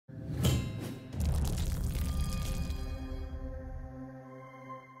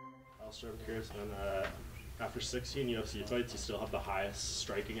Alistair, I'm curious, man. After 16 UFC fights, you still have the highest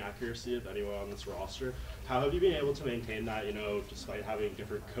striking accuracy of anyone on this roster. How have you been able to maintain that, despite having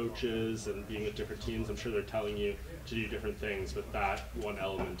different coaches and being with different teams? I'm sure they're telling you to do different things, but that one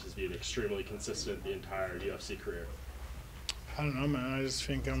element has been extremely consistent the entire UFC career. I don't know, man. I just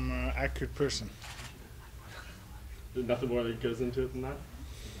think I'm an accurate person. There's nothing more that goes into it than that?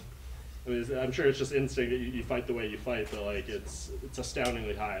 I mean, I'm sure it's just instinct that you fight the way you fight, but it's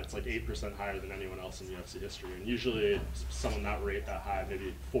astoundingly high. It's like 8% higher than anyone else in UFC history. And usually someone that rate that high,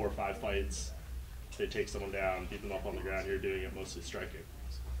 maybe 4 or 5 fights, they take someone down, beat them up on the ground. You're doing it mostly striking.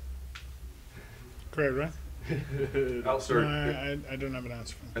 Great, right? Alistair, I don't have an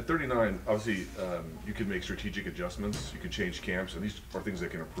answer for at 39, obviously you can make strategic adjustments, you can change camps, and these are things that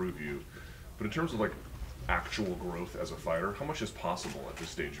can improve you. But in terms of actual growth as a fighter, how much is possible at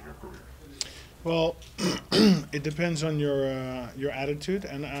this stage of your career? Well, it depends on your attitude,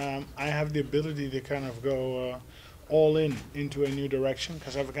 and I have the ability to kind of go all into a new direction,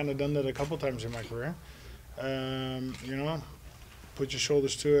 because I've kind of done that a couple times in my career. Put your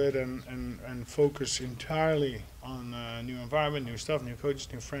shoulders to it and focus entirely on a new environment, new stuff, new coaches,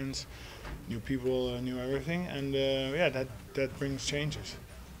 new friends, new people, new everything, and that brings changes.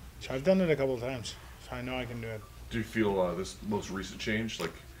 So I've done it a couple of times, so I know I can do it. Do you feel this most recent change,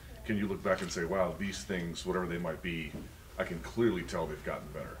 can you look back and say, wow, these things, whatever they might be, I can clearly tell they've gotten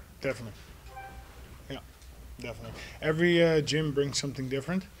better? Definitely. Yeah, definitely. Every gym brings something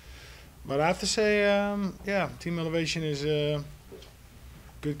different, but I have to say, Team Elevation is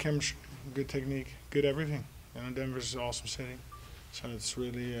good chemistry, good technique, good everything. Denver's an awesome city, so it's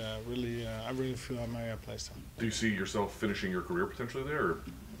really, I really feel at my place there. Do you see yourself finishing your career potentially there, or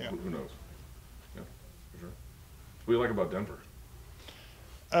yeah. Who knows? Yeah, for sure. What do you like about Denver?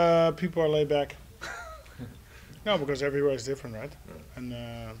 People are laid back. No, because everywhere is different, right? Yeah. And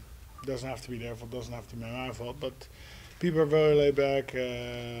it doesn't have to be their fault, doesn't have to be my fault, but people are very laid back.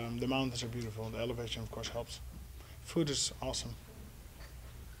 The mountains are beautiful. The elevation, of course, helps. Food is awesome.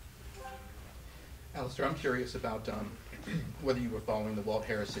 Alistair, I'm curious about whether you were following the Walt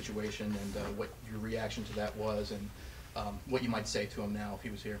Harris situation and what your reaction to that was, and what you might say to him now if he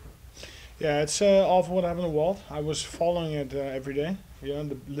was here. Yeah, it's awful what happened to Walt. I was following it every day.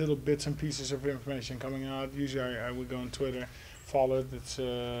 The little bits and pieces of information coming out. Usually I would go on Twitter, follow it. It's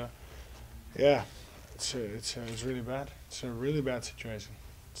it's really bad. It's a really bad situation.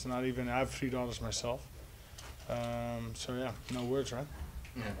 It's not even. I have 3 daughters myself. So yeah, no words, right?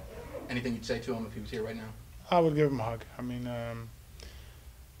 Yeah. Anything you'd say to him if he was here right now? I would give him a hug. I mean,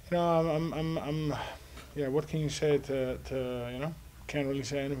 what can you say to Can't really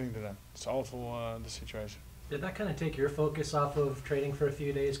say anything to them. It's awful, the situation. Did that kind of take your focus off of training for a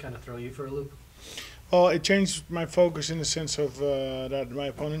few days, kind of throw you for a loop? Well, it changed my focus in the sense of that my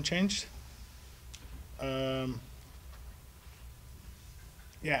opponent changed. And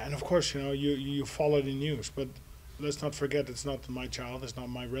of course, you follow the news, but let's not forget it's not my child, it's not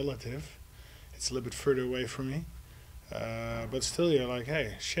my relative. It's a little bit further away from me. But still, you're like,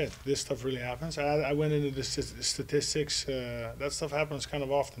 hey, shit, this stuff really happens. I went into the statistics. That stuff happens kind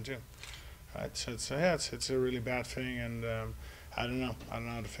of often too. Right? So it's a really bad thing, and I don't know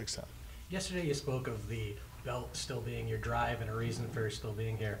how to fix that. Yesterday you spoke of the belt still being your drive and a reason for still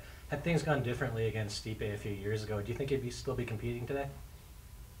being here. Had things gone differently against Stipe a few years ago, do you think you'd still be competing today?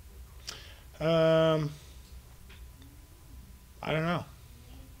 I don't know.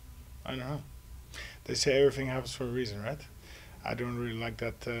 They say everything happens for a reason, right? I don't really like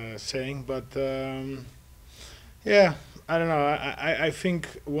that saying, but I don't know. I think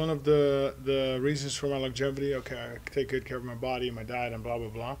one of the reasons for my longevity, okay, I take good care of my body, my diet, and blah, blah,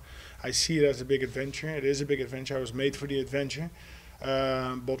 blah. I see it as a big adventure. It is a big adventure. I was made for the adventure.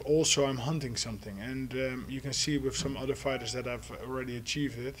 But also I'm hunting something. And you can see with some other fighters that have already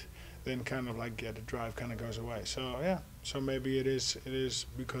achieved it, then kind of the drive kind of goes away. So so maybe it is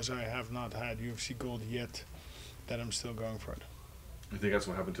because I have not had UFC gold yet that I'm still going for it. You think that's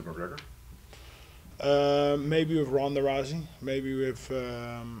what happened to McGregor? Maybe with Ronda Rousey, maybe with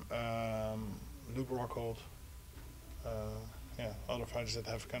Luke Rockhold. Other fighters that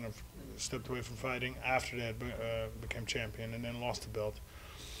have kind of stepped away from fighting after that became champion and then lost the belt.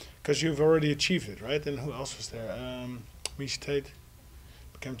 Because you've already achieved it, right? And who else was there? Miesha Tate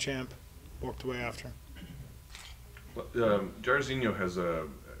became champ, walked away after. Jairzinho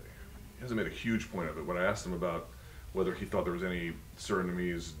hasn't made a huge point of it. When I asked him about whether he thought there was any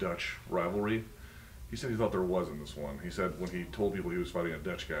Surinamese-Dutch rivalry, he said he thought there was in this one. He said when he told people he was fighting a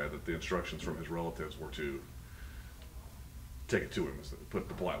Dutch guy that the instructions from his relatives were to take it to him, is the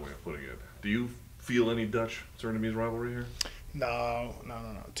polite way of putting it. Do you feel any Dutch Surinamese rivalry here? No.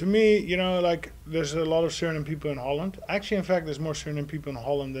 To me, you know, like there's a lot of Suriname people in Holland. Actually, in fact, there's more Suriname people in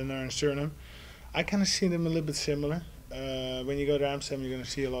Holland than there are in Suriname. I kind of see them a little bit similar. When you go to Amsterdam, you're going to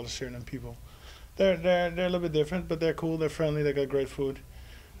see a lot of Suriname people. They're a little bit different, but they're cool. They're friendly. They got great food.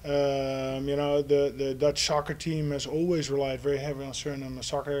 You know, the Dutch soccer team has always relied very heavily on Suriname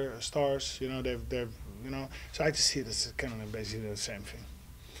soccer stars. You know, they've you know. So I just see it as kind of basically the same thing.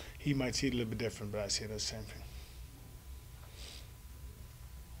 He might see it a little bit different, but I see it as the same thing.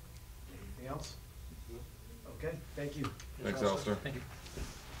 Anything else? Okay, thank you. Thanks, Alistair. Thank you.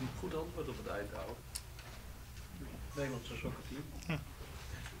 Goed antwoord op het eindhouden. Nederlandse sokkerteam.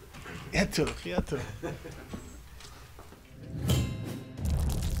 Ja, toch.